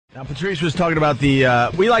Now, Patrice was talking about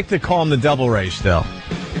the, we like to call them the Devil Rays still.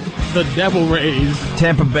 The Devil Rays.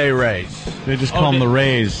 Tampa Bay Rays. They just call them the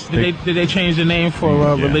Rays. Did they change the name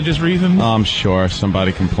for religious reasons? I'm sure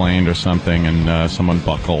somebody complained or something, and someone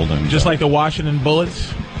buckled. And just like the Washington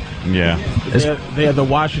Bullets? Yeah. They are the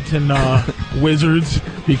Washington Wizards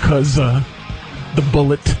because the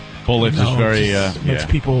bullet is very makes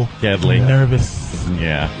people deadly, nervous.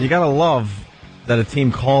 Yeah. You got to love that a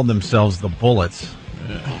team called themselves the Bullets.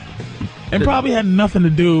 It probably had nothing to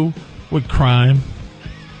do with crime.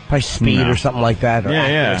 Probably speed or something like that. Or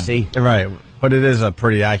accuracy. Right. But it is a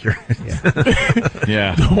pretty accurate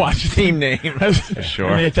The Washington team name. Sure.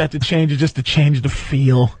 I mean, if they had to change it just to change the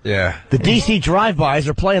feel. Yeah. The DC drive-bys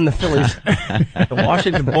are playing the Phillies. The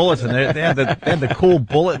Washington Bullets, and they had the cool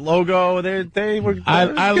bullet logo. They were.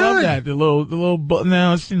 I love that. The little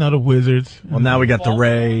now it's the Wizards. Well, now we got the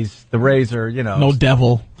Rays. The Rays are no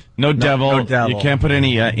devil. No devil. You can't put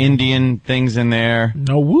any Indian things in there.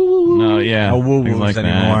 No woo-woo. No, yeah. No woo-woos like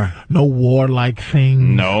anymore. That. No warlike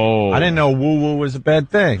thing. No. I didn't know woo-woo was a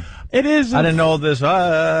bad thing. It is. I didn't know this was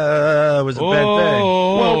a bad thing.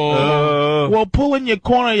 Well, pulling your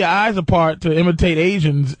corner of your eyes apart to imitate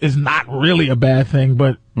Asians is not really a bad thing,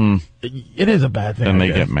 but it is a bad thing. Then they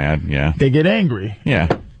get mad, yeah. They get angry.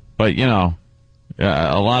 Yeah. But, a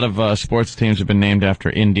lot of sports teams have been named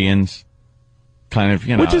after Indians. Kind of,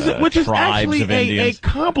 which is tribes actually of Indians. a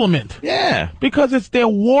compliment. Yeah. Because they're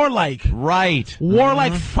warlike. Right.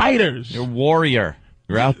 Warlike fighters. You're a warrior.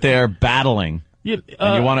 You're out there battling. And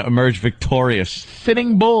you want to emerge victorious.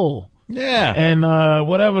 Sitting Bull. Yeah. And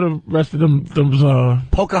whatever the rest of them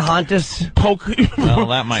Pocahontas. Well,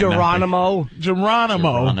 that might Geronimo.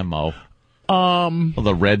 Geronimo.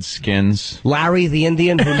 The Redskins. Larry the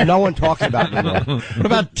Indian, who no one talks about anymore. What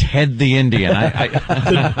about Ted the Indian?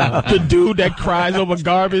 The dude that cries over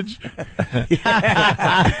garbage.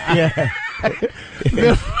 Yeah.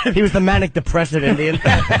 He was the manic depressive Indian.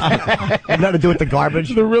 Had nothing to do with the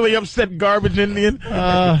garbage. The really upset garbage Indian.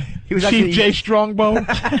 He was Chief J. Strongbow.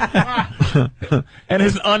 And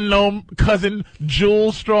his unknown cousin,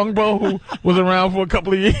 Jules Strongbow, who was around for a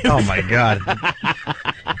couple of years. Oh, my God.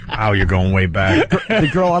 Wow, you're going way back. The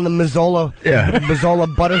girl on the Mazzola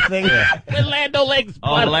butter thing. The Lando Lakes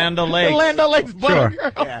butter. Lando Lakes. The Lando Lakes butter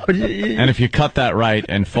Sure. girl. Yeah. And if you cut that right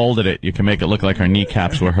and folded it, you can make it look like her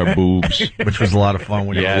kneecaps were her boobs. Which was a lot of fun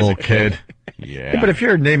when you were a little kid. Yeah. But if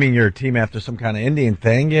you're naming your team after some kind of Indian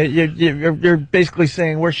thing, you're basically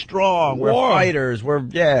saying we're strong, we're fighters,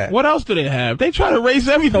 What else do they have? They try to erase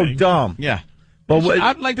everything. So dumb. Yeah. But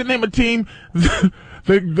I'd like to name a team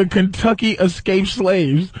the Kentucky Escaped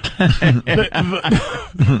Slaves, the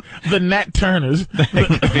Nat Turners.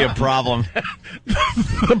 That could be a problem.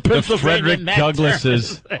 the Frederick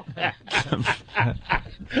Douglasses.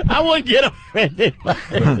 I wouldn't get offended by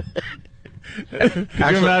it. Can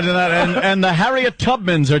you imagine that? And the Harriet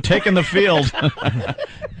Tubmans are taking the field.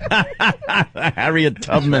 Harriet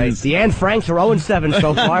Tubmans. Right. The Anne Franks are 0-7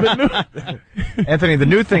 so far. Anthony, the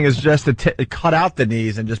new thing is just to cut out the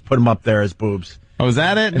knees and just put them up there as boobs. Oh, is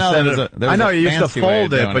that it? No, I know you used to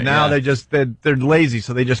fold it, but now they're lazy,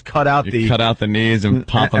 so they just cut out the knees and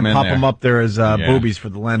pop them in pop there. them up there as boobies for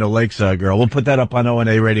the Lando Lakes girl. We'll put that up on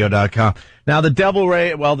ONARadio.com. Now the Devil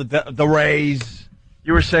Ray, the Rays.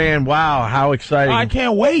 You were saying, wow, how exciting. I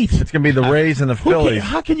can't wait. It's going to be the Rays and the Phillies.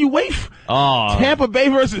 How can you wait? Oh. Tampa Bay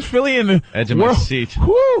versus Philly in the edge of my seat.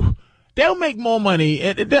 Whew. They'll make more money.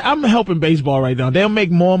 I'm helping baseball right now. They'll make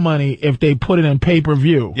more money if they put it in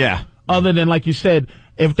pay-per-view. Yeah. Other than, like you said,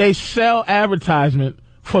 if they sell advertisement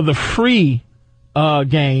for the free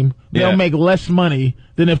game, they'll make less money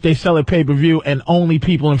than if they sell it pay-per-view and only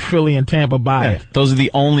people in Philly and Tampa buy it. Those are the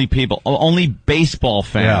only people, only baseball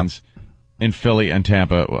fans in Philly and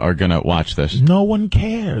Tampa are going to watch this. No one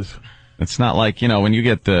cares. It's not like, when you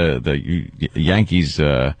get the Yankees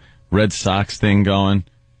Red Sox thing going,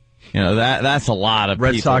 that's a lot of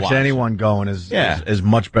Red people Sox watching. Anyone going is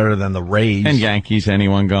much better than the Rays. And Yankees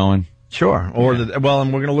anyone going. Sure. Or and we're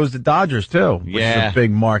going to lose the Dodgers too, which is a big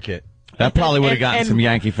market. That probably would have gotten some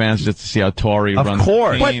Yankee fans just to see how Torrey runs. Of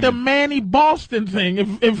course. But the Manny Boston thing,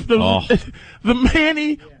 if the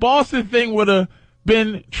Manny Boston thing would have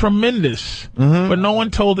been tremendous, but no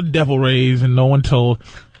one told the Devil Rays, and no one told.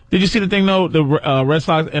 Did you see the thing though? The Red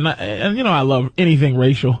Sox, and I love anything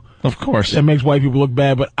racial. Of course, that makes white people look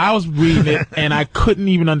bad. But I was reading it, and I couldn't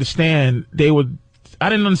even understand. I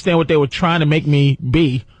didn't understand what they were trying to make me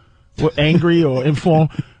be, angry or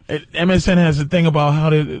informed. MSN has a thing about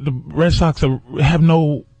how the Red Sox have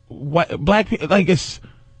no black people. Like it's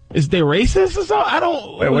Is they racist or something? I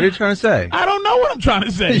don't. Wait, what are you trying to say? I don't know what I'm trying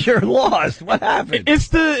to say. You're lost. What happened?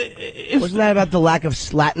 Wasn't that about the lack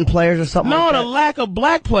of Latin players or something? No, like the lack of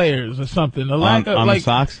black players or something. The lack of the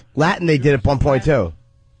Sox. Latin, they did at one point too.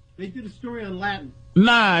 They did a story on Latin.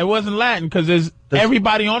 Nah, it wasn't Latin because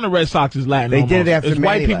everybody on the Red Sox is Latin. They almost. did it after It's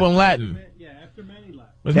white people in Latin. Yeah, after Manny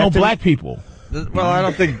left. There's no black people. Well, I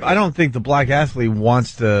don't think the black athlete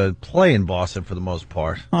wants to play in Boston for the most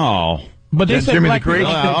part. Oh. But they said Jimmy black the Greek.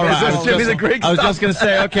 people. All right. Is this Jimmy the Greek? I was just going to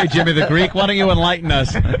say, okay, Jimmy the Greek, why don't you enlighten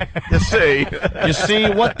us? You see. You see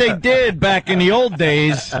what they did back in the old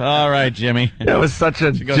days. All right, Jimmy. That was such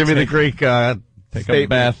a Jimmy the Greek Take a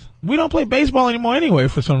bath. We don't play baseball anymore anyway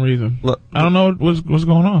for some reason. Look, I don't know what's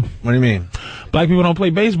going on. what do you mean? Black people don't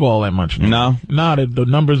play baseball that much. No? Nah, the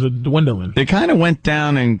numbers are dwindling. They kind of went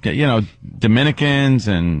down, and Dominicans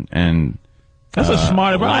and That's a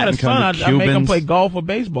smart. If I had a son, I'd make him play golf or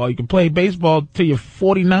baseball. You can play baseball till you're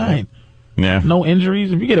 49. Yeah. No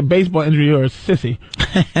injuries. If you get a baseball injury, you're a sissy.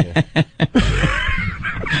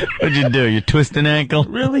 What'd you do? You twist an ankle?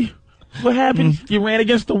 Really? What happened? You ran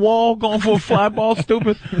against the wall going for a fly ball,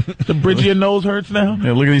 stupid? The bridge of your nose hurts now?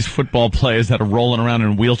 Yeah, look at these football players that are rolling around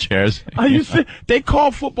in wheelchairs. They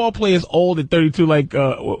call football players old at 32, like,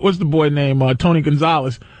 what's the boy name? Tony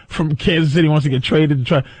Gonzalez from Kansas City wants to get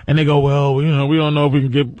traded and they go, well, we don't know if we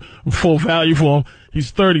can get full value for him.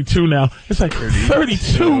 He's 32 now. It's like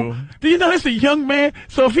 32. Do you know that's a young man?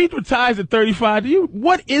 So if he retires at 35,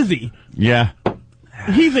 what is he? Yeah.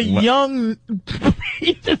 He's a young,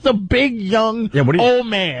 he's just a big, young, old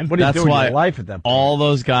man. What do you That's do in why your life at that point? all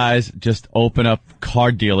those guys just open up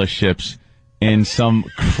car dealerships in some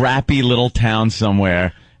crappy little town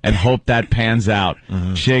somewhere and hope that pans out.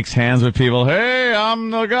 Mm-hmm. Shakes hands with people. Hey, I'm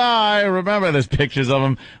the guy. Remember, there's pictures of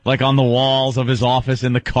him like on the walls of his office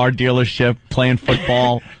in the car dealership playing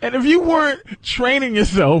football. And if you weren't training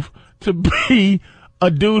yourself to be a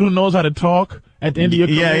dude who knows how to talk at the end of your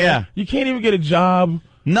career, you can't even get a job.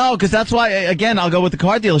 No, because that's why, again, I'll go with the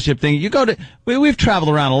car dealership thing. You go to, we've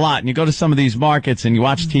traveled around a lot, and you go to some of these markets and you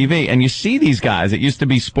watch TV, and you see these guys that used to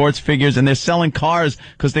be sports figures, and they're selling cars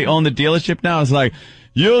because they own the dealership now. It's like,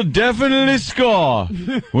 you'll definitely score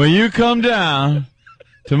when you come down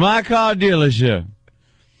to my car dealership.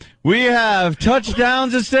 We have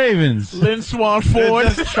touchdowns and savings. Lynn Swan Ford.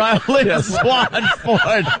 Lynn Swan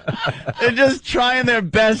Ford. They're just trying their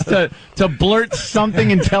best to blurt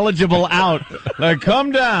something intelligible out. Like,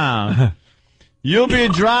 come down. You'll be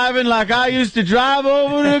driving like I used to drive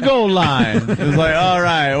over the goal line. It's like, all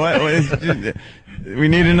right, we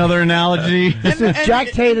need another analogy. This is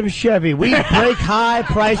Jack Tatum's Chevy. We break high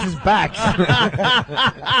prices back.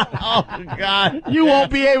 Oh, God. You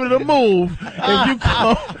won't be able to move if you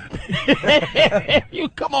come. If you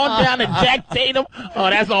come on down to Jack Tatum. Oh,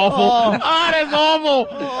 that's awful. That's awful.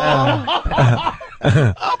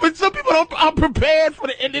 But some people aren't prepared for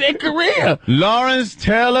the end of their career. Lawrence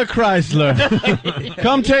Taylor Chrysler.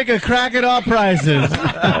 Come take a crack at our prices.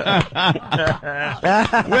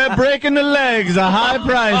 We're breaking the legs of high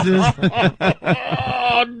prices.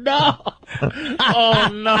 Oh, no. Oh,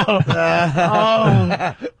 no.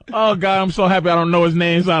 Oh, God, I'm so happy I don't know his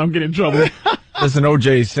name so I don't get in trouble. There's an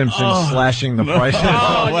O.J. Simpson slashing the prices.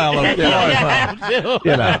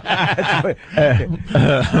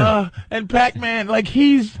 And Pac-Man, like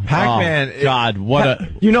he's... Pac-Man... Oh, God, what a...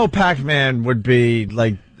 You know Pac-Man would be,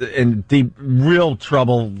 like, in deep, real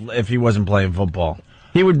trouble if he wasn't playing football.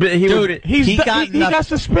 He got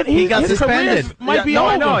suspended. He got suspended. Might be over.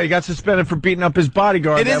 I know. He got suspended for beating up his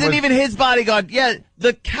bodyguard. It isn't even his bodyguard. Yeah,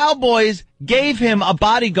 the Cowboys gave him a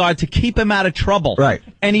bodyguard to keep him out of trouble. Right.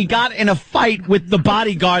 And he got in a fight with the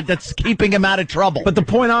bodyguard that's keeping him out of trouble. But the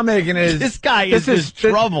point I'm making is... This guy is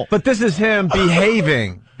trouble. But this is him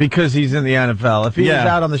behaving because he's in the NFL. If he was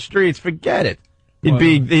out on the streets, forget it.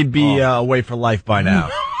 He'd be away for life by now.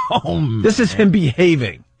 This is him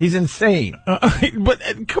behaving. He's insane. But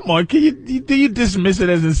come on, do you dismiss it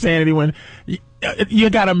as insanity when you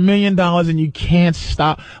got $1 million and you can't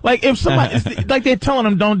stop? Like if somebody, like they're telling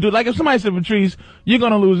him don't do. Like if somebody said, Patrice, you're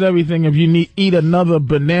gonna lose everything if you eat another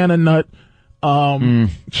banana nut,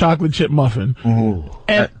 chocolate chip muffin,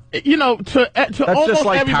 and to almost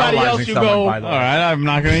like everybody else, you go, all right, I'm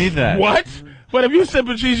not gonna eat that. What? But if you said,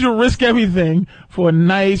 Patrice, you risk everything for a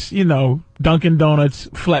nice, Dunkin' Donuts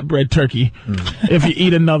flatbread turkey. If you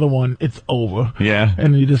eat another one, it's over. Yeah.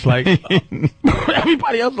 And you're just like,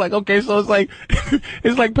 everybody else is like, okay, so it's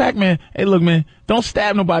like Pac-Man. Hey, look, man, don't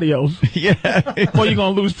stab nobody else. Yeah. Or you're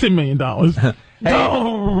going to lose $10 million.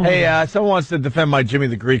 Hey, someone wants to defend my Jimmy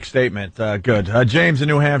the Greek statement. Good. James in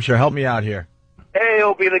New Hampshire, help me out here. Hey,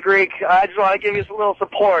 Opie the Greek. I just want to give you a little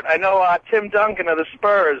support. I know Tim Duncan of the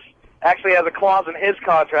Spurs actually has a clause in his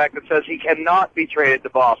contract that says he cannot be traded to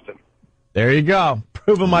Boston. There you go.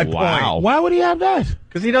 Proving my point. Why would he have that?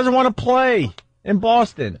 Because he doesn't want to play in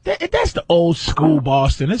Boston. That's the old school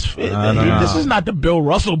Boston. This is not the Bill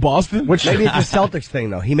Russell Boston. Maybe it's a Celtics thing,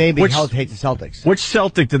 though. He may be held to hate the Celtics. Which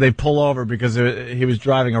Celtic did they pull over because he was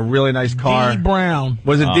driving a really nice car? D. Brown.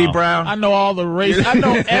 Was it D. Brown? I know all the race. I know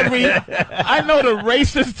I know the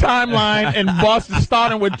racist timeline in Boston,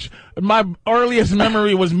 starting with my earliest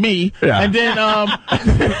memory was me, and then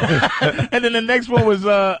and then the next one was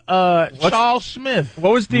Charles Smith.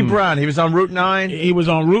 What was D. Brown? He was on Route 9. He was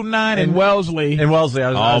on Route 9 in Wellesley. In Wellesley,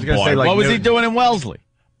 I was going to say, like, what was he doing in Wellesley?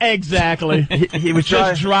 Exactly. He was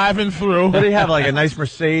just driving through. Did he have like a nice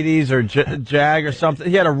Mercedes or Jag or something?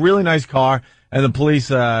 He had a really nice car, and the police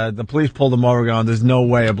pulled him over, going, "There's no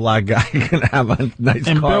way a black guy can have a nice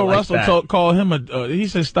car." And Bill like Russell called him he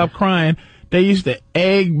said, "Stop crying." They used to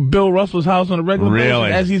egg Bill Russell's house on a regular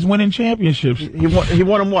basis as he's winning championships. He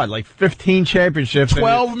won him what, like 15 championships?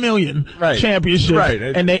 12 million championships. Right.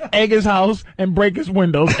 And they egg his house and break his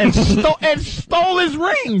windows and stole his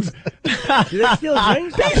rings. Did they steal his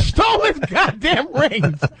rings? They stole his goddamn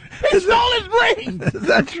rings. They stole his rings. Is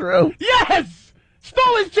that true? Yes.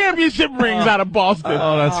 Stole his championship rings out of Boston.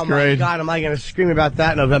 Oh, that's great. My God, am I going to scream about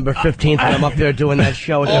that November 15th when I'm up there doing that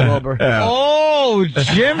show at the Wilbur? Yeah. Oh,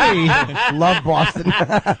 Jimmy. Love Boston.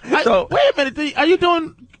 So wait a minute. Are you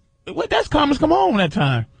doing... Wait, that's Commerce Come Home that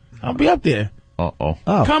time. I'll be up there. Uh-oh.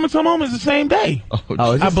 Commerce Come Home is the same day.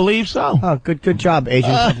 I believe so. Oh, good job,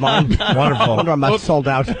 agents of mine. Wonderful. I wonder I'm not sold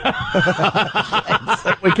out.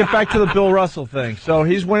 We get back to the Bill Russell thing. So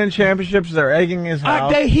he's winning championships. They're egging his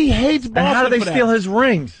house. He hates Boston. And how do they steal his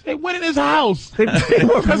rings? They went in his house. Because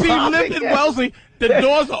Because he lived in Wellesley. The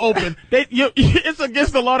doors are open. It's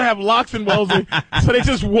against the law to have locks in Wellesley, so they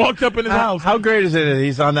just walked up in his house. How great is it that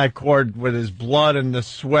he's on that court with his blood and the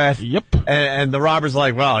sweat? Yep. And the robber's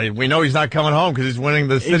like, well, we know he's not coming home because he's winning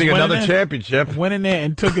the city another championship. Went in there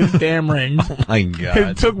and took his damn rings. Oh, my God.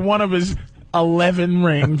 He took one of his 11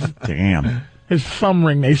 rings. Damn. His thumb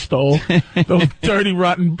ring they stole. Those dirty,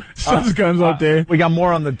 rotten Suns guns out there. We got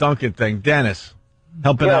more on the Duncan thing. Dennis,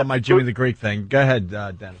 helping out my Jimmy the Greek thing. Go ahead,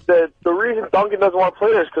 Dennis. The reason Duncan doesn't want to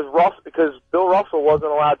play there is because Bill Russell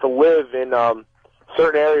wasn't allowed to live in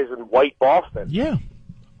certain areas in white Boston. Yeah.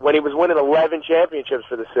 When he was winning 11 championships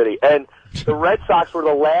for the city. And the Red Sox were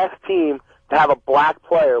the last team to have a black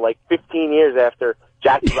player like 15 years after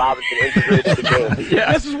Jackie Robinson integrated the game.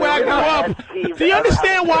 Yeah. This is where I grew up. Do you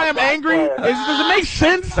understand why I'm angry? Does it make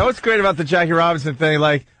sense? So what's great about the Jackie Robinson thing?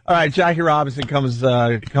 Like, all right, Jackie Robinson comes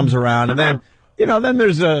around, and then then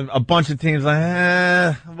there's a bunch of teams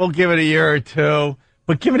like, we'll give it a year or two.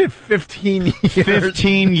 But giving it 15 years.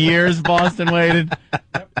 15 years Boston waited.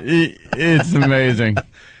 It's amazing.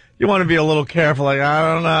 You want to be a little careful, like,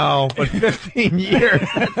 I don't know, but 15 years.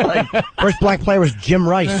 That's like, first black player was Jim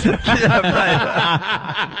Rice. I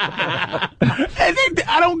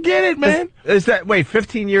don't get it, man. Is that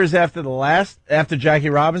 15 years after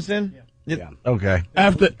Jackie Robinson? Yeah. Okay.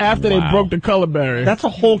 After they broke the color barrier. That's a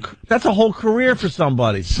whole career for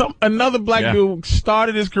somebody. Another black dude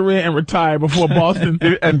started his career and retired before Boston.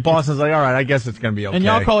 And Boston's like, all right, I guess it's going to be okay. And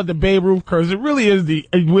y'all call it the Babe Ruth curse. It really is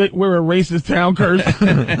we're a racist town curse.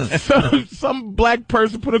 So some black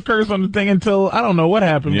person put a curse on the thing until, I don't know what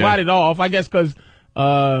happened. Write it off. I guess because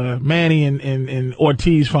Manny and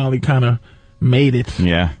Ortiz finally kind of made it.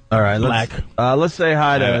 Yeah. All right. Let's say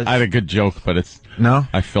hi to... I had a good joke, but it's... No?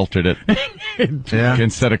 I filtered it. Yeah.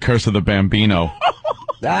 Instead of Curse of the Bambino.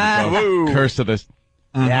 Curse of this...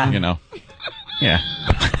 Yeah. You know. Yeah.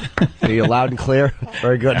 See you loud and clear.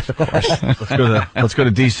 Very good. Let's go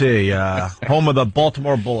to D.C., home of the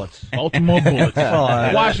Baltimore Bullets. Baltimore Bullets.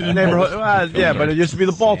 Washington neighborhood. Yeah, but it used to be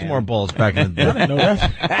the Baltimore Bullets back in the day. I didn't know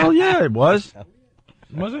that. Oh, yeah, it was.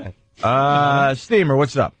 Was it? Steamer,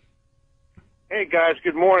 what's up? Hey, guys,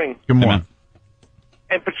 good morning. Good morning.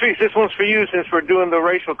 And, Patrice, this one's for you since we're doing the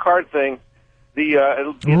racial card thing.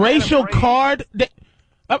 The racial card?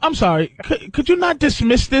 I'm sorry. Could you not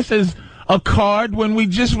dismiss this as a card when we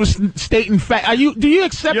just was stating facts? Do you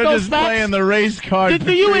accept You're those just facts? playing the race card.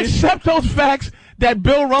 Do you accept those facts that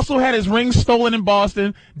Bill Russell had his rings stolen in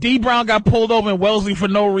Boston, D. Brown got pulled over in Wellesley for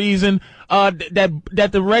no reason, that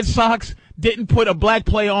the Red Sox didn't put a black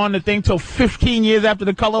player on the thing till 15 years after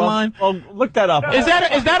the color line? Well, look that up. Is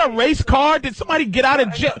that a race card? Did somebody get out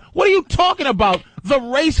of jail? What are you talking about? The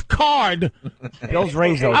race card. Bill's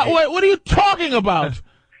rings, though. What are you talking about?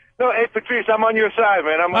 No, hey, Patrice, I'm on your side,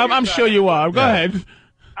 man. I'm sure you are. Go ahead.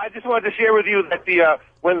 I just wanted to share with you that the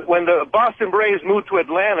when the Boston Braves moved to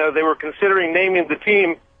Atlanta, they were considering naming the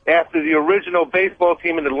team after the original baseball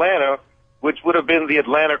team in Atlanta, which would have been the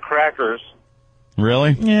Atlanta Crackers.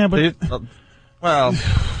 Really? Yeah, but well,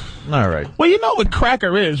 all right. well, you know what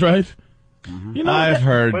cracker is, right? You know I've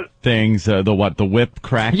heard things. The whip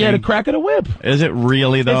cracking? Yeah, the crack of the whip. Is it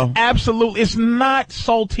really, though? It's absolutely. It's not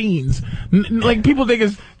saltines. Like, people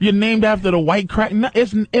think you're named after the white crack. No,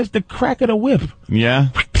 it's the crack of the whip. Yeah.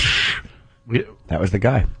 That was the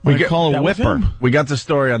guy. We call a whipper. We got the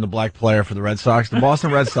story on the black player for the Red Sox. The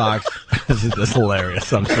Boston Red Sox, this is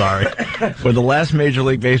hilarious, I'm sorry, were the last Major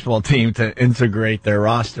League Baseball team to integrate their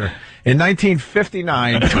roster. In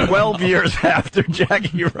 1959, 12 years after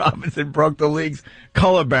Jackie Robinson broke the league's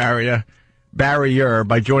color barrier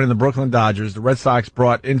by joining the Brooklyn Dodgers, the Red Sox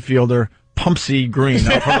brought infielder Pumpsie Green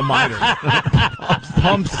up from the minors.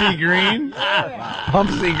 Pumpsie Green?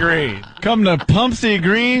 Pumpsie Green. Come to Pumpsie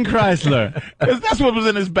Green Chrysler. Because that's what was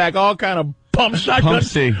in his back. All kind of pump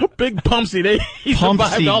shotguns. Pumpsie. Big Pumpsie. He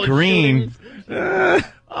survived all Pumpsie the Green.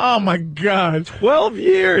 oh, my God. 12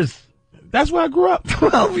 years. That's where I grew up.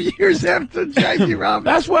 12 years after Jackie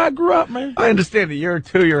Robinson. That's where I grew up, man. I understand a year or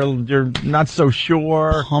two, you're not so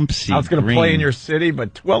sure Pumpsie how it's going to Green. play in your city,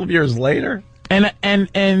 but 12 years later? And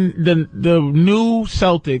the new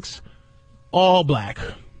Celtics, all black.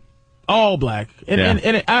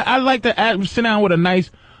 And I like to sit down with a nice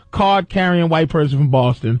card-carrying white person from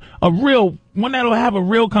Boston, one that'll have a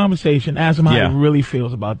real conversation, ask him how he really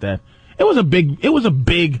feels about that. It was a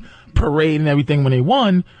big parade and everything when they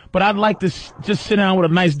won, but I'd like to just sit down with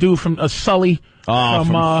a nice dude from Sully.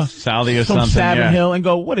 From Saudi or from something. Savin Hill, and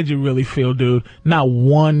go, what did you really feel, dude? Not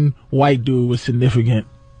one white dude was significant,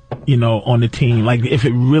 on the team. Like, if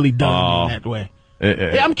it really does mean that way.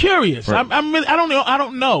 Yeah, I'm curious. I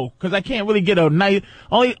don't know, because I can't really get a nice.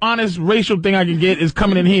 Only honest racial thing I can get is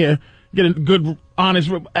coming in here, get a good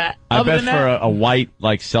honest. I bet for a white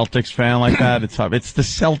Celtics fan like that, it's tough. It's the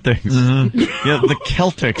Celtics, the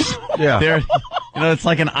Celtics. Yeah, they're it's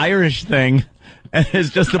like an Irish thing, and it's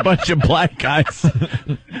just a bunch of black guys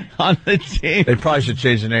on the team. They probably should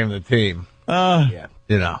change the name of the team.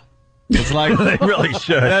 It's like they really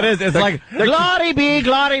should. That is. It's like glory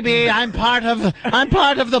be. I'm part of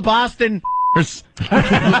the Boston. It's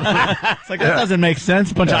like that doesn't make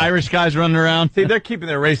sense. A bunch of Irish guys running around. See, they're keeping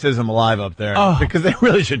their racism alive up there because they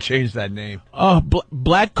really should change that name.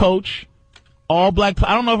 Black coach, all black.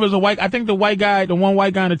 I don't know if it was a white. I think the one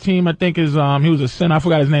white guy on the team, I think is he was a center. I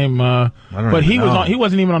forgot his name. But he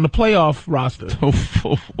wasn't even on the playoff roster.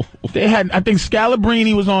 They had, I think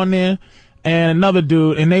Scalabrini was on there. And another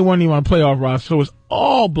dude, and they weren't even on a playoff roster, so it was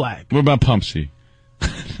all black. What about Pumpsie?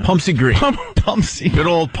 Pumpsie Green. Pumpsie. Good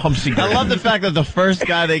old Pumpsie Green. I love the fact that the first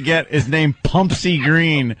guy they get is named Pumpsie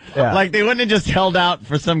Green. Yeah. Like, they wouldn't have just held out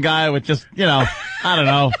for some guy with just, I don't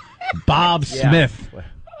know, Bob Smith.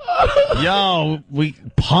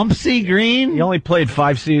 Pumpsie Green? He only played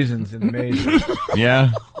 5 seasons in the majors. Yeah.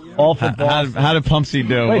 All for Boston. How did Pumpsie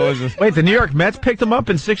do? Wait, the New York Mets picked him up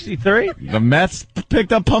in '63? The Mets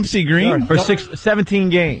picked up Pumpsie Green? For 17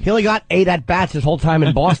 games. He only got 8 at-bats his whole time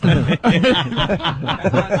in Boston.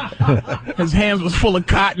 His hands was full of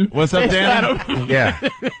cotton. What's up, Danny? Yeah. You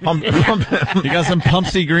got some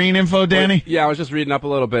Pumpsie Green info, Danny? Yeah, I was just reading up a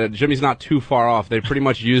little bit. Jimmy's not too far off. They pretty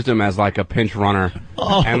much used him as like a pinch runner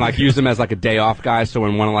and used him as like a day off guy. So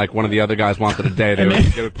when one of the other guys wanted a day, they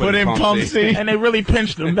would put in Pumpsie. And they really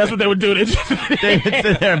pinched him. That's what they would do. They would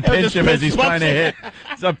sit there and pinch him as he's trying to hit.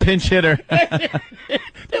 He's a pinch hitter.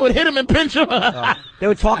 They would hit him and pinch him. They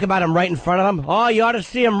would talk about him right in front of him. Oh, you ought to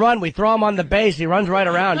see him run. We throw him on the base. He runs right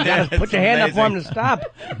around. You got to put your hand up for him to stop.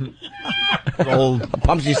 Old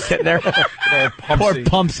Pumpsie's sitting there. Poor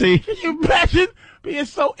Pumpsie. Can you imagine being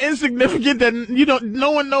so insignificant that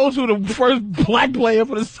no one knows who the first black player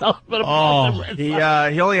for the South? He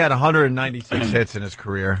only had 196 hits in his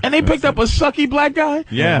career. And they picked up a sucky black guy?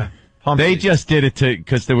 Yeah. Pumpsie. They just did it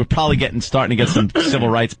because they were probably starting to get some civil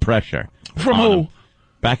rights pressure. From who?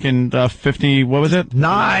 Back in 50, what was it?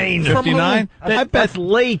 59? I bet that's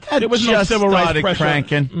late. There was no civil rights pressure.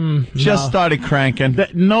 Cranking. Just started cranking.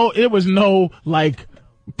 It was no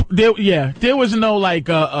there was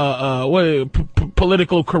no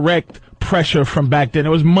political correct pressure from back then. It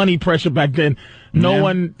was money pressure back then. No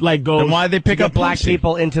one goes. Then why did they pick up black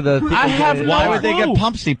people into the? I have no Why would they get clue.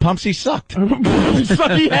 Pumpsie? Pumpsie sucked.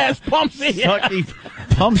 Sucky ass Pumpsie.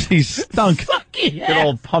 Pumpsie stunk. Sucky Good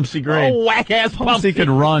old Pumpsie Green. Oh, whack ass Pumpsie could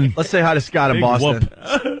run. Let's say hi to Scott in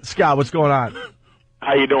Boston. Scott, what's going on?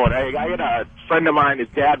 How you doing? Hey, I had a friend of mine. His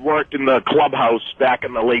dad worked in the clubhouse back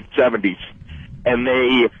in the late '70s, and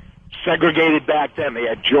they segregated back then. They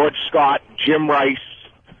had George Scott, Jim Rice,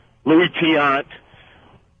 Louis Tiant,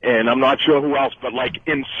 and I'm not sure who else, but like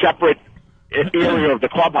in separate area of the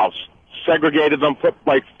clubhouse. Segregated them, put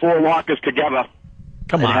like 4 lockers together.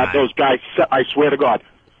 Come on. And had those guys, I swear to God.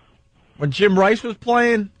 When Jim Rice was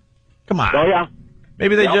playing? Come on. Oh, yeah.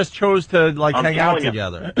 Maybe they just chose to, like, hang out telling you.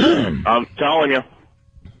 together. I'm telling you.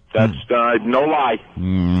 That's no lie. All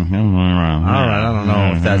right, I don't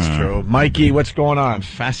know if that's true. Mikey, what's going on?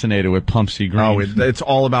 Fascinated with Pumpsie Green. Oh, it's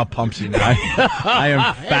all about Pumpsie now. I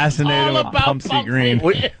am fascinated with Pumpsie Green.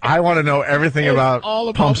 I want to know everything about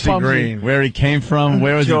Pumpsie Green. Where he came from,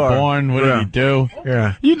 where was he born, what did he do?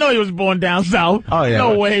 Yeah. You know he was born down south. Oh, yeah.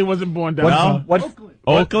 No way he wasn't born down south.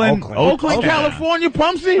 Oakland? Oakland, California,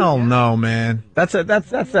 Pumpsie? Oh no, man. That's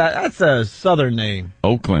a southern name.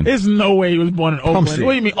 Oakland. There's no way he was born in Oakland. Pumpsie.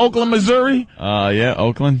 What do you mean, Oakland, Missouri? Yeah,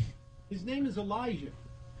 Oakland. His name is Elijah.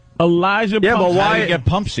 Elijah Yeah, Pumpsie. but why How did he get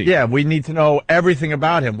Pumpsie? Yeah, we need to know everything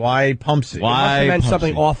about him. Why Pumpsie? Must have meant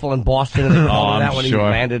something awful in Boston, and they called him that when he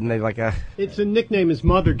landed, and they It's a nickname his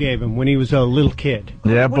mother gave him when he was a little kid.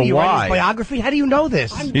 Yeah, what but are you writing his why? biography? How do you know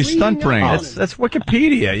this? He's stunt brain. That's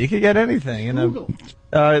Wikipedia. You can get anything. Mikey.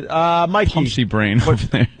 Pumpsie brain over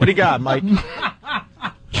there. What do you got, Mike?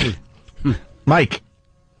 Mike.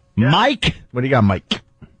 Mike? What do you got, Mike?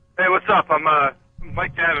 Hey, what's up? I'm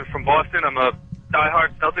Mike Gavin from Boston. I'm a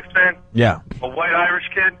diehard Celtics fan. Yeah. A white Irish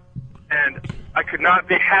kid, and I could not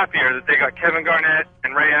be happier that they got Kevin Garnett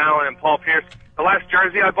and Ray Allen and Paul Pierce. The last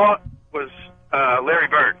jersey I bought was Larry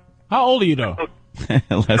Bird. How old are you, though?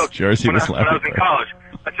 Last jersey was when I Larry was in Bird. college,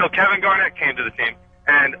 until Kevin Garnett came to the team,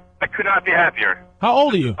 and I could not be happier. How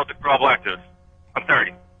old are you? Celtics were all black dudes. I'm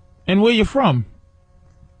 30. And where you from?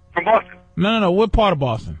 From Boston. No. What part of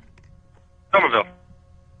Boston? Somerville.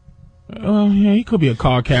 Oh, yeah, he could be a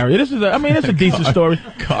car carrier. It's a decent story.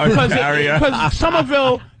 Car carrier. Because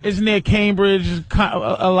Somerville is near Cambridge.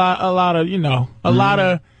 A lot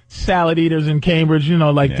of salad eaters in Cambridge.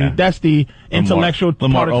 That's the intellectual more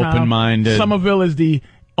part of town. open-minded. Somerville is the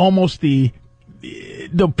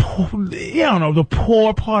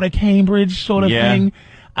poor part of Cambridge sort of thing.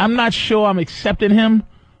 I'm not sure I'm accepting him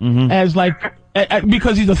as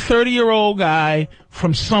because he's a 30-year-old guy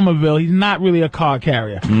from Somerville. He's not really a car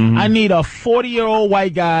carrier. I need a 40-year-old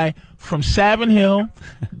white guy from Savin Hill,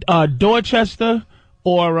 Dorchester,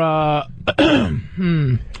 or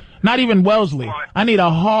not even Wellesley. I need a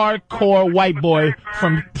hardcore white boy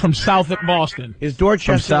from South Boston. Is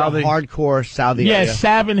Dorchester a hardcore Southie area? Yes,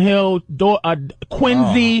 Savin Hill,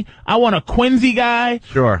 Quincy. I want a Quincy guy.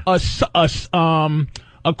 Sure.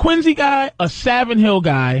 A Quincy guy, a Savin Hill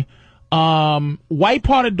guy, white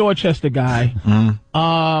part of Dorchester guy.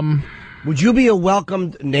 Would you be a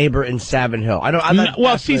welcomed neighbor in Savin Hill?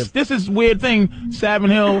 This is weird thing.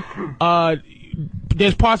 Savin Hill,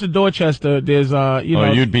 there's parts of Dorchester. There's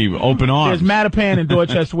you'd be open arms. There's Mattapan in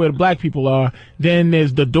Dorchester where the black people are. Then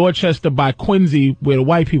there's the Dorchester by Quincy where the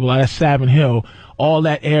white people are. That's Savin Hill. All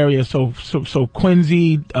that area. So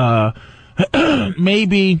Quincy,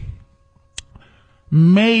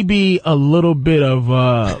 maybe a little bit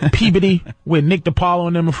of Peabody, where Nick DiPaolo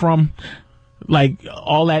and them are from. Like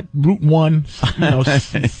all that Route 1,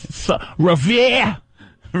 Revere.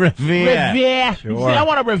 Revere. Sure. See, I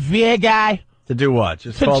want a Revere guy. To do what?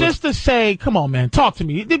 To say, come on, man, talk to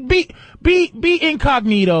me. Be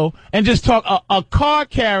incognito and just talk. A car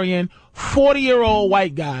carrying 40-year-old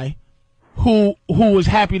white guy who was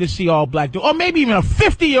happy to see all black, or maybe even a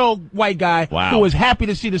 50-year-old white guy who was happy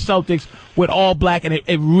to see the Celtics with all black, and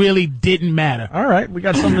it really didn't matter. All right, we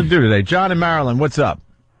got something to do today. John in Maryland, what's up?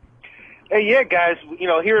 Hey, yeah, guys.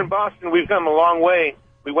 Here in Boston, we've come a long way.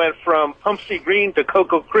 We went from Pumpsie Green to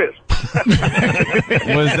Cocoa Crisp.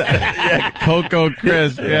 Cocoa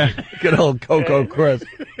Crisp? Yeah, good old Cocoa Crisp.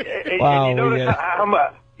 Wow. You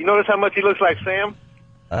notice how much he looks like Sam?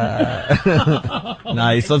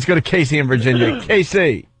 Nice. Let's go to Casey in Virginia.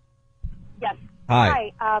 Casey. Yes.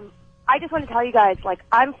 Hi. I just want to tell you guys,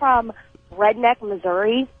 I'm from Redneck,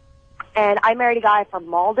 Missouri, and I married a guy from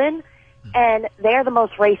Malden, and they're the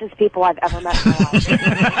most racist people I've ever met in my life.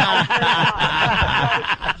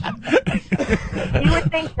 You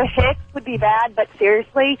would think the Hicks would be bad, but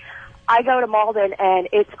seriously, I go to Malden, and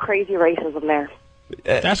it's crazy racism there.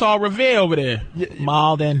 That's all Revere over there.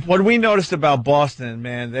 Malden. What we noticed about Boston,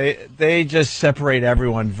 man, they just separate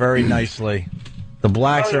everyone very nicely. The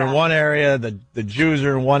blacks are in one area, the Jews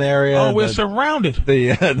are in one area. Oh, we're surrounded.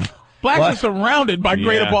 Blacks are surrounded by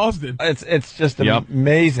Greater Boston. It's just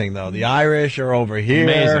amazing, though. The Irish are over here.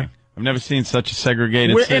 Amazing. I've never seen such a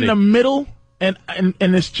segregated We're city. in the middle, and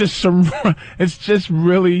it's just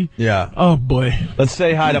really. Yeah. Oh boy. Let's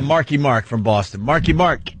say hi to Marky Mark from Boston. Marky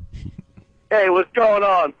Mark. Hey, what's going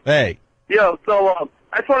on? Hey. Yo, so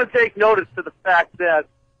I just want to take notice to the fact that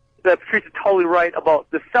that Patrice is totally right about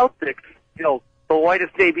the Celtics. You know, the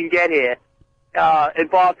whitest name you can get here in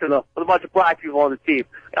Boston with a bunch of black people on the team.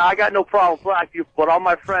 I got no problem with black people, but all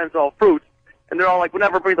my friends are all fruits, and they're all like,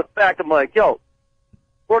 whenever I bring the fact, I'm like, yo,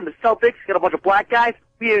 we're in the Celtics, got a bunch of black guys.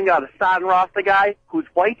 We even got a starting roster guy who's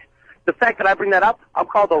white. The fact that I bring that up, I'm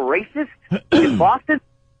called a racist in Boston.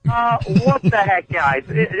 What the heck, guys? Is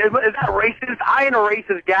that racist? I ain't a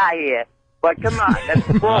racist guy here. But come on, that's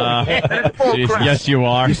bull. That is bull crap. Yes, you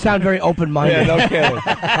are. You sound very open-minded. Yeah, no kidding.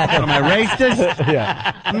 Am I racist?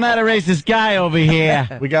 Yeah. I'm not a racist guy over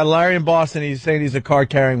here. We got Larry in Boston. He's saying he's a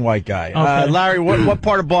card-carrying white guy. Okay. Larry, what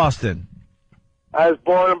part of Boston? I was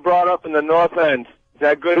born and brought up in the North End. Is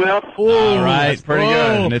that good enough? All right, that's pretty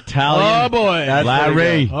good. An Italian. Oh, boy. That's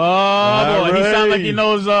Larry. Oh, boy. He Larry. sounds like he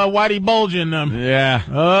knows Whitey Bulge in them. Yeah.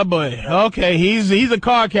 Oh, boy. Okay, he's a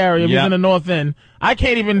car carrier. He's Yep. in the North End. I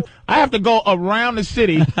have to go around the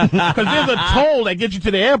city because there's a toll that gets you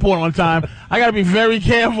to the airport on time. I got to be very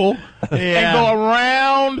careful and go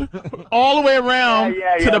around, all the way around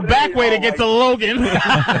to the back way to get to Logan.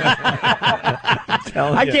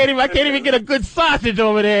 I can't even get a good sausage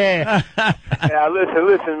over there. Yeah,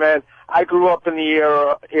 listen, man. I grew up in the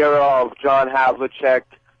era of John Havlicek,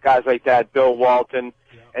 guys like that, Bill Walton,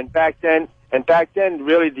 and back then,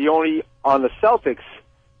 really the only on the Celtics.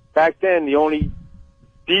 Back then, the only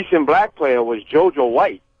decent black player was JoJo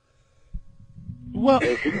White. Well,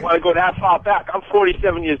 if you want to go that far back, I'm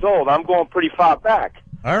 47 years old. I'm going pretty far back.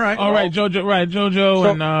 All right. JoJo, So,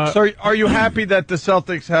 and so are you happy that the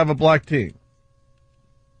Celtics have a black team?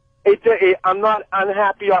 I'm not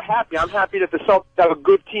unhappy or happy. I'm happy that the Celtics have a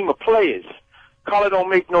good team of players. Color don't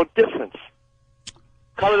make no difference.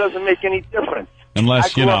 Color doesn't make any difference.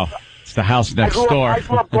 Unless, it's the house next door. I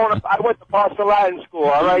went to Boston Latin School,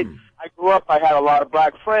 all right? I grew up, I had a lot of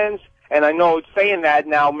black friends, and I know saying that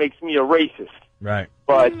now makes me a racist. Right.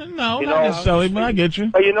 But no, not necessarily, but I get you.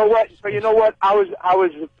 But you know what? I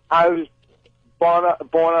was brought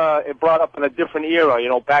up in a different era. You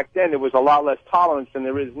know, back then there was a lot less tolerance than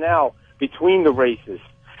there is now between the races.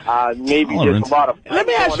 Maybe there's a lot of. Let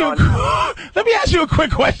me ask you a quick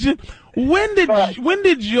question. When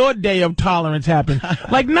did your day of tolerance happen?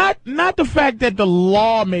 Like not the fact that the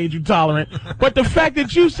law made you tolerant, but the fact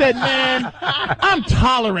that you said, "Man, I'm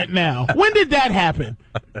tolerant now." When did that happen?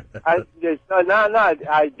 I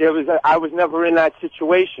was never in that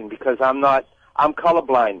situation because I'm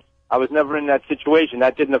colorblind. I was never in that situation.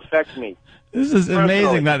 That didn't affect me. This is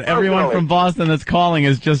amazing that everyone from Boston that's calling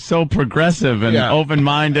is just so progressive and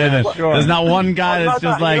open-minded. And there's not one guy that's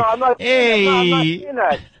just like, hey. I'm not saying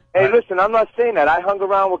that. Hey, listen, I'm not saying that. I hung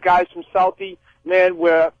around with guys from Southie, man,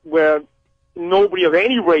 where nobody of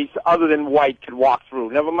any race other than white could walk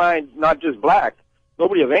through. Never mind, not just black.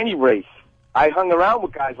 Nobody of any race. I hung around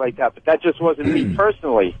with guys like that, but that just wasn't me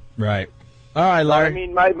personally. Right. All right, Larry. I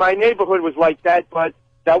mean, my neighborhood was like that, but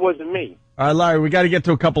that wasn't me. All right, Larry, we got to get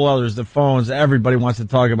to a couple others. The phones, everybody wants to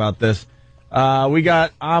talk about this. We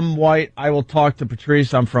got, I'm white, I will talk to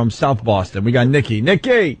Patrice. I'm from South Boston. We got Nikki.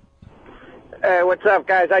 Nikki! Hey, what's up,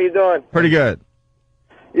 guys? How you doing? Pretty good.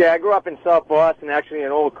 Yeah, I grew up in South Boston, actually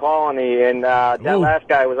in Old Colony, and that last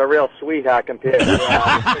guy was a real sweetheart compared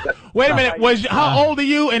to... Wait a minute, how old are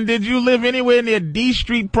you, and did you live anywhere near D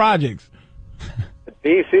Street Projects?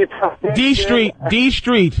 D Street. D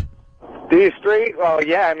Street. Well,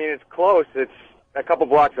 yeah, I mean, it's close. It's a couple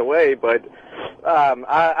blocks away, but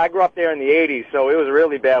I grew up there in the 80s, so it was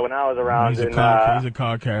really bad when I was around. He's a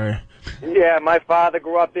car carrier. Yeah, my father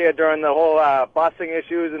grew up there during the whole busing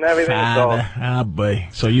issues and everything. Ah, boy.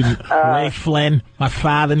 So you Ray Flynn. My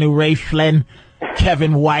father knew Ray Flynn.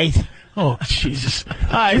 Kevin White. Oh, Jesus.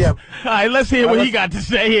 All right, let's hear what he got to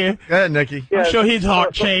say here. Go ahead, Nikki. Yeah, I'm sure his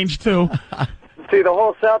heart changed, too. See, the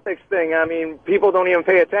whole Celtics thing, I mean, people don't even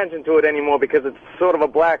pay attention to it anymore because it's sort of a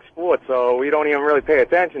black sport, so we don't even really pay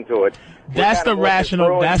attention to it. That's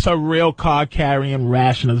that's a real card-carrying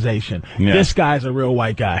rationalization. Yeah. This guy's a real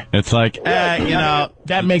white guy. It's like,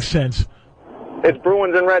 that makes sense. It's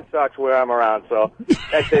Bruins and Red Sox where I'm around, so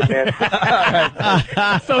that's it, man.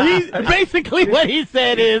 So he's basically what he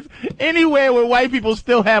said is anywhere where white people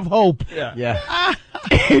still have hope. Yeah.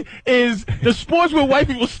 Is the sports where white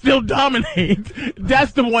people still dominate.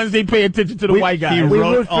 That's the ones they pay attention to the white guys. We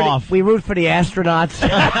root for the astronauts.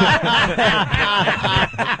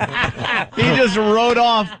 He just wrote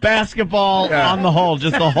off basketball on the whole,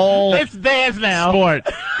 just the whole It's theirs now. sport.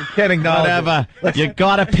 You can't acknowledge Whatever. You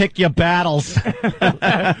gotta pick your battles.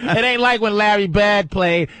 It ain't like when Larry Bird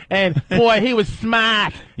played, and boy, he was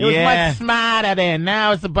smart. He was much smarter then.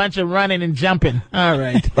 Now it's a bunch of running and jumping. All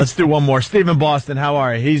right. Let's do one more. Steve in Boston, how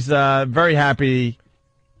are you? He's very happy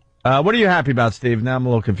What are you happy about, Steve? Now I'm a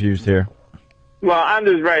little confused here. Well, I'm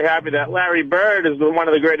just very happy that Larry Bird is one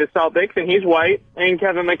of the greatest Celtics, and he's white, and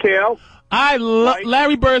Kevin McHale.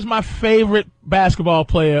 Larry Bird's my favorite basketball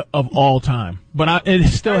player of all time, but it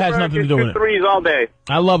still has nothing to do with it. Threes all day.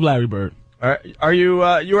 I love Larry Bird. Are you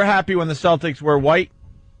were happy when the Celtics were white?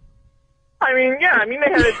 I mean, yeah, they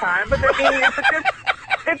had a time, but I mean,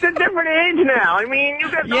 it's a different age now. I mean, you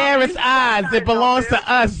got it's Oz. It belongs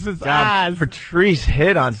to us. It's Oz. Patrice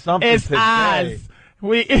hit on something It's today. Oz.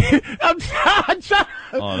 I'm trying.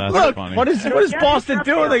 Oh, that's Look, funny. What is Boston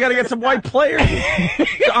doing? They got to get some white players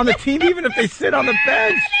on the team, even if they sit on the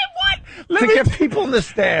bench. To get people in the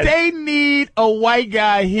stands. They need a white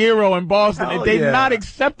guy hero in Boston. Hell They're yeah. not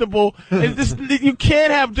acceptable. You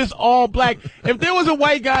can't have just all black. If there was a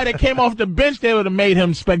white guy that came off the bench, they would have made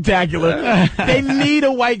him spectacular. They need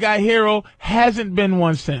a white guy hero. Hasn't been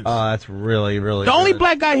one since. Oh, that's really, really The only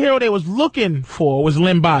black guy hero they was looking for was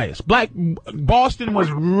Len Bias. Boston was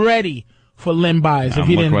ready for Len Bias if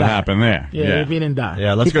he didn't die. Look what happened there. Yeah, if he didn't die.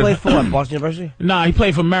 Yeah, let's He played for what, Boston University? Nah, he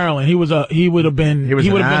played for Maryland. He would have been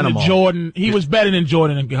the Jordan. He was better than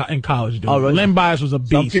Jordan in college, dude. Oh, really? Len Bias was a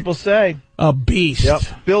beast. Some people say. A beast. Yep.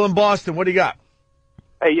 Bill in Boston, what do you got?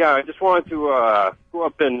 Hey, yeah, I just wanted to grew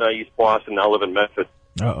up in East Boston. Now live in Memphis.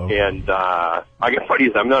 Uh-oh. And I got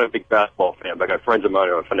buddies. I'm not a big basketball fan, but I got friends of mine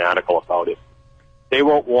who are fanatical about it. They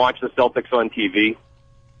won't watch the Celtics on TV.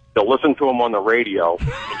 They'll listen to them on the radio and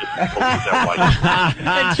just believe their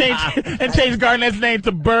life. and change Garnett's name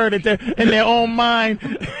to Bird in their own mind.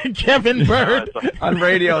 Kevin Bird. On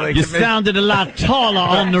radio, You sounded a lot taller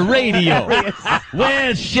on the radio.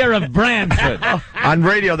 Where's Sheriff Branford? On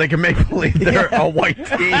radio, they can make believe they're a white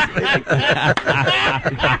team.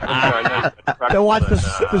 They watch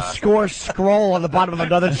the score scroll on the bottom of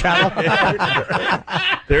another channel.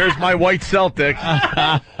 There's my white Celtics.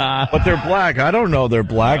 But they're black. I don't know they're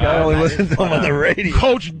black. I only listen to them on the radio.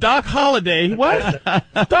 Coach Doc Holliday. What?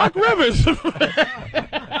 Doc Rivers.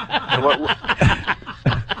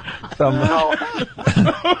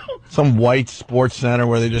 Some white sports center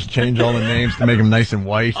where they just change all the names to make them nice and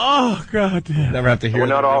white. Oh, God damn. Never have to hear We're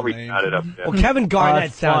not their all real names. retarded up there. Well, Kevin Garnett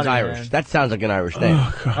that's sounds funny, Irish. man. That sounds like an Irish name.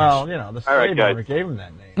 Oh, gosh. Well, the All right, slave guys. owner gave him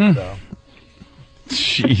that name. So.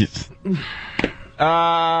 Jeez.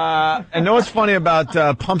 And know what's funny about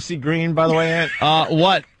Pumpsie Green, by the way, Ant?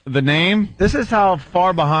 What? The name? This is how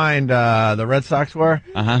far behind the Red Sox were.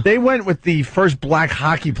 They went with the first black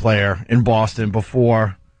hockey player in Boston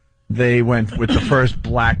before they went with the first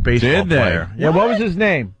black baseball Did they? player. Yeah, what was his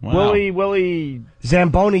name? Wow. Willie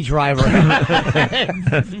Zamboni driver.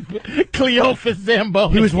 Cleophas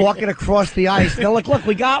Zamboni. He was walking across the ice. They're like, look,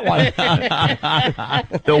 we got one.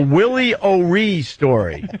 the Willie O'Ree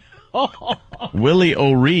story. Willie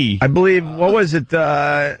O'Ree. I believe, what was it?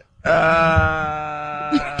 They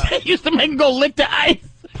used to make him go lick the ice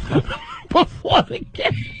before the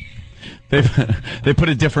game. They put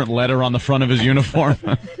a different letter on the front of his uniform.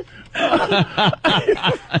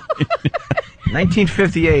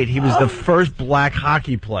 1958, he was the first black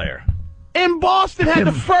hockey player. In Boston had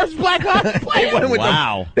the first black hockey player.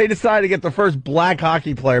 Wow. They decided to get the first black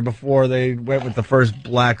hockey player before they went with the first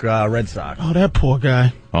black Red Sox. Oh, that poor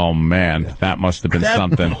guy. Oh, man. That must have been That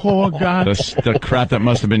something. poor guy. The crap that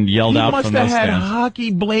must have been yelled He out must from have those had stands.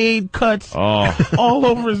 hockey blade cuts Oh. all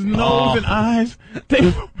over his nose and eyes.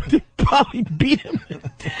 They probably beat him.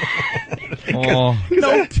 Oh.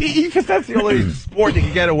 No teeth. Because that's the only sport you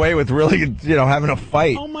can get away with really, having a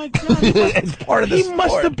fight. Oh, my God. It's part of the He sport.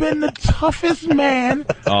 must have been the toughest man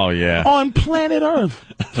Oh, yeah. on planet Earth.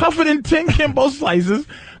 Tougher than 10 Kimbo slices.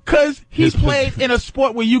 Because he played in a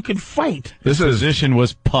sport where you could fight. This position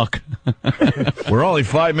was puck. We're only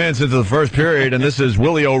 5 minutes into the first period, and this is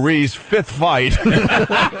Willie O'Ree's 5th fight.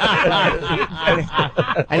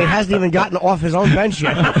 And he hasn't even gotten off his own bench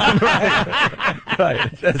yet.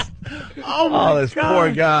 Right. Oh, my this God.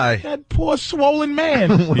 poor guy. That poor swollen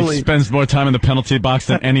man. He spends more time in the penalty box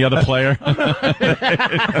than any other player. Like,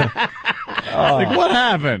 what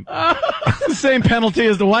happened? It's the same penalty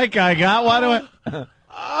as the white guy got. Why do I...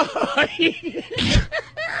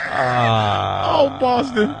 Oh,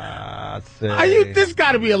 Boston. Are you? This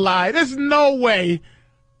got to be a lie. There's no way.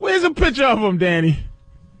 Where's a picture of him, Danny?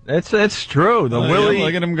 It's true. The Willie,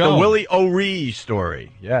 look at him go. The Willie O'Ree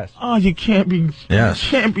story. Yes. Oh, you can't be. Yes. You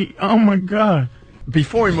can't be. Oh, my God.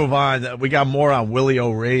 Before we move on, we got more on Willie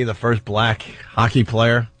O'Ree, the first black hockey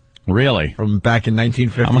player. Really? From back in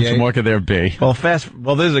 1958. How much more could there be? Well, this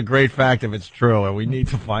is a great fact if it's true, and we need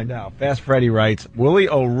to find out. Fast Freddy writes, Willie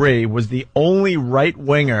O'Ree was the only right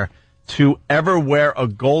winger to ever wear a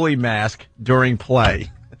goalie mask during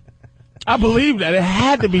play. I believe that. It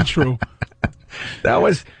had to be true. That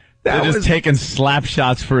was They're just taking slap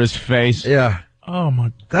shots for his face. Yeah. Oh,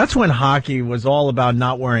 my. That's when hockey was all about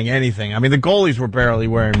not wearing anything. I mean, the goalies were barely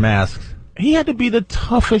wearing masks. He had to be the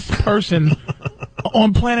toughest person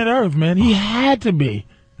on planet Earth, man. He had to be.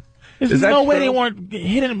 There's no way they weren't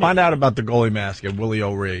hitting him. Find out about the goalie mask at Willie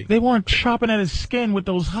O'Ree. They weren't chopping at his skin with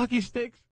those hockey sticks.